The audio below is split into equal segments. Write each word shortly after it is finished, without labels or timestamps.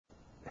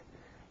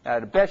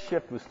The best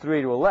shift was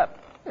 3 to 11.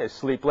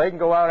 Sleep late and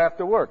go out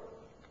after work.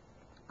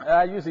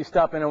 I usually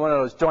stop into one of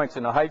those joints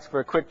in the Heights for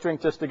a quick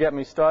drink just to get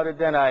me started.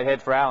 Then I'd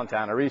head for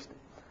Allentown or Easton.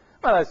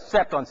 Well,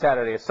 except on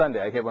Saturday or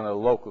Sunday, I'd hit one of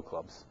the local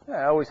clubs.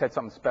 I always had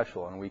something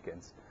special on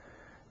weekends.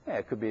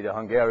 It could be the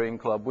Hungarian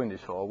Club,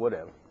 Windish Hall,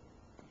 whatever.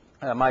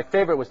 My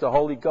favorite was the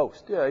Holy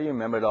Ghost. You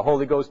remember the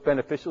Holy Ghost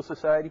Beneficial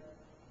Society?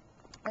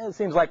 It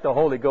seems like the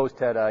Holy Ghost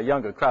had a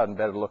younger crowd and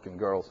better-looking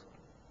girls.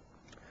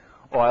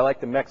 Oh, I like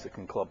the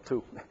Mexican Club,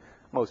 too.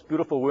 Most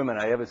beautiful women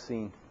I ever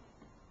seen.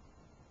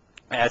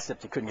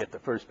 Except you couldn't get to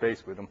first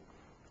base with them.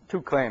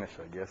 Too clannish,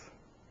 I guess.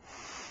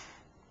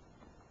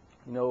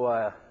 You know,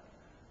 I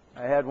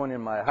had one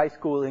in my high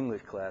school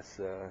English class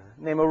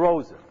named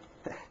Rosa.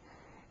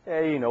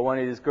 Hey, you know, one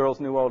of these girls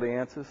knew all the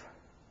answers.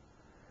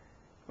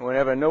 And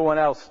whenever no one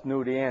else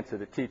knew the answer,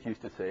 the teacher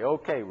used to say,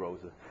 "Okay,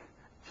 Rosa."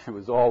 She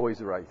was always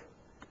right.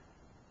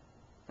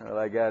 Well,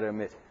 I gotta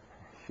admit,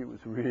 she was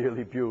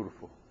really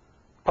beautiful.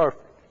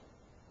 Perfect.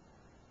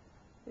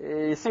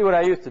 You see, what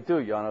I used to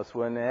do, Janos,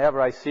 whenever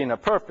I seen a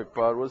perfect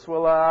broad was,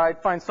 well,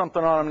 I'd find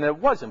something on them that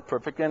wasn't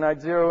perfect, and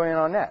I'd zero in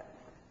on that.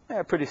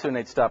 Pretty soon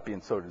they'd stop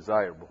being so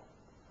desirable.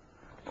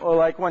 Well,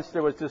 like once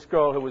there was this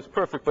girl who was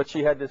perfect, but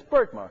she had this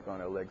birthmark on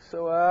her leg.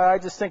 So I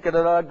just think of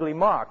that ugly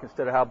mark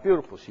instead of how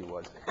beautiful she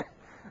was.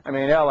 I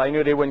mean, hell, I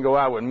knew they wouldn't go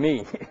out with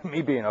me,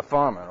 me being a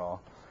farmer and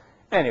all.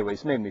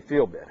 Anyways, made me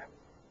feel better.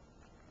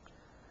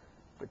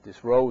 But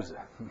this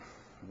Rosa,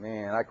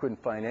 man, I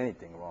couldn't find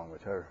anything wrong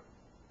with her.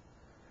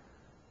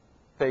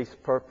 Face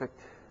perfect,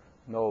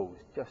 nose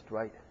just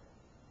right.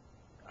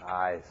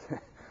 Eyes,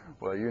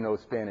 well, you know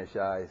Spanish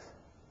eyes.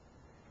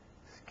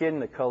 Skin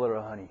the color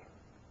of honey.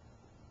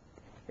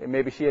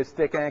 Maybe she has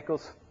thick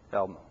ankles?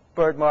 Hell no.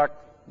 Birthmark?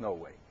 No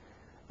way.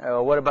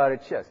 What about her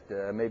chest?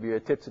 Maybe her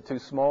tits are too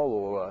small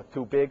or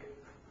too big?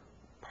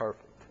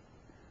 Perfect.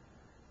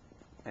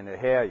 And her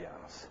hair,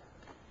 Janos.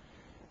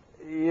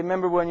 You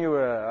remember when you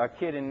were a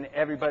kid and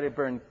everybody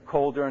burned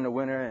coal during the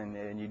winter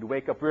and you'd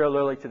wake up real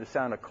early to the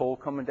sound of coal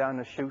coming down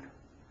the chute?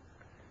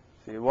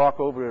 So you'd walk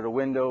over to the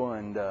window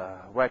and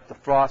wipe the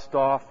frost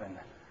off, and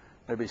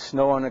there'd be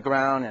snow on the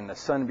ground and the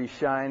sun would be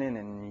shining,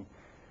 and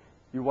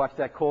you watch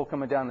that coal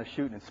coming down the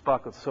chute and it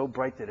sparkled so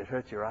bright that it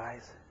hurt your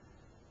eyes.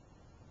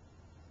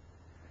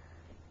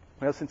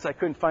 Well, since I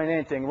couldn't find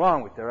anything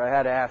wrong with her, I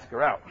had to ask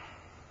her out.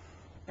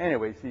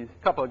 Anyways, these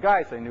couple of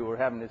guys I knew were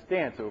having this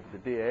dance over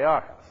at the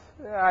DAR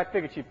house. I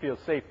figured she'd feel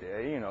safe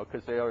there, you know,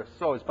 because there was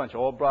always a bunch of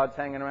old broads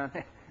hanging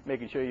around,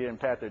 making sure you didn't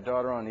pat their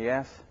daughter on the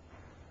ass.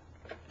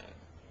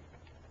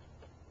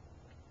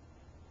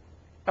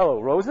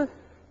 Hello, Rosa.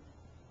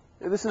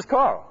 This is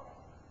Carl.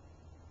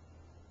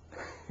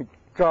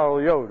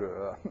 Carl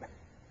Yoder.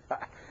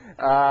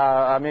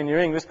 I'm in your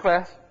English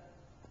class.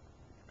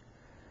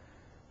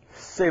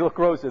 Say, look,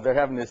 Rosa, they're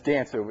having this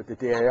dance over at the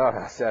DAR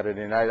house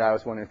Saturday night. I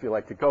was wondering if you'd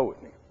like to go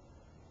with me.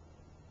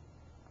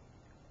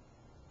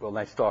 Well,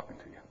 nice talking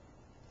to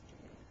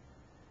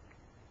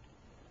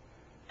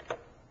you.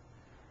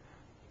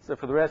 So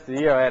for the rest of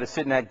the year, I had to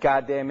sit in that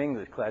goddamn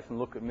English class and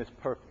look at Miss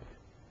Perfect.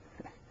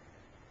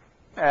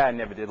 I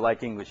never did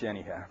like English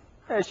anyhow.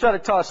 Hey, try to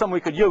tell us something we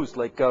could use,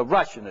 like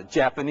Russian or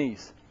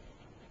Japanese.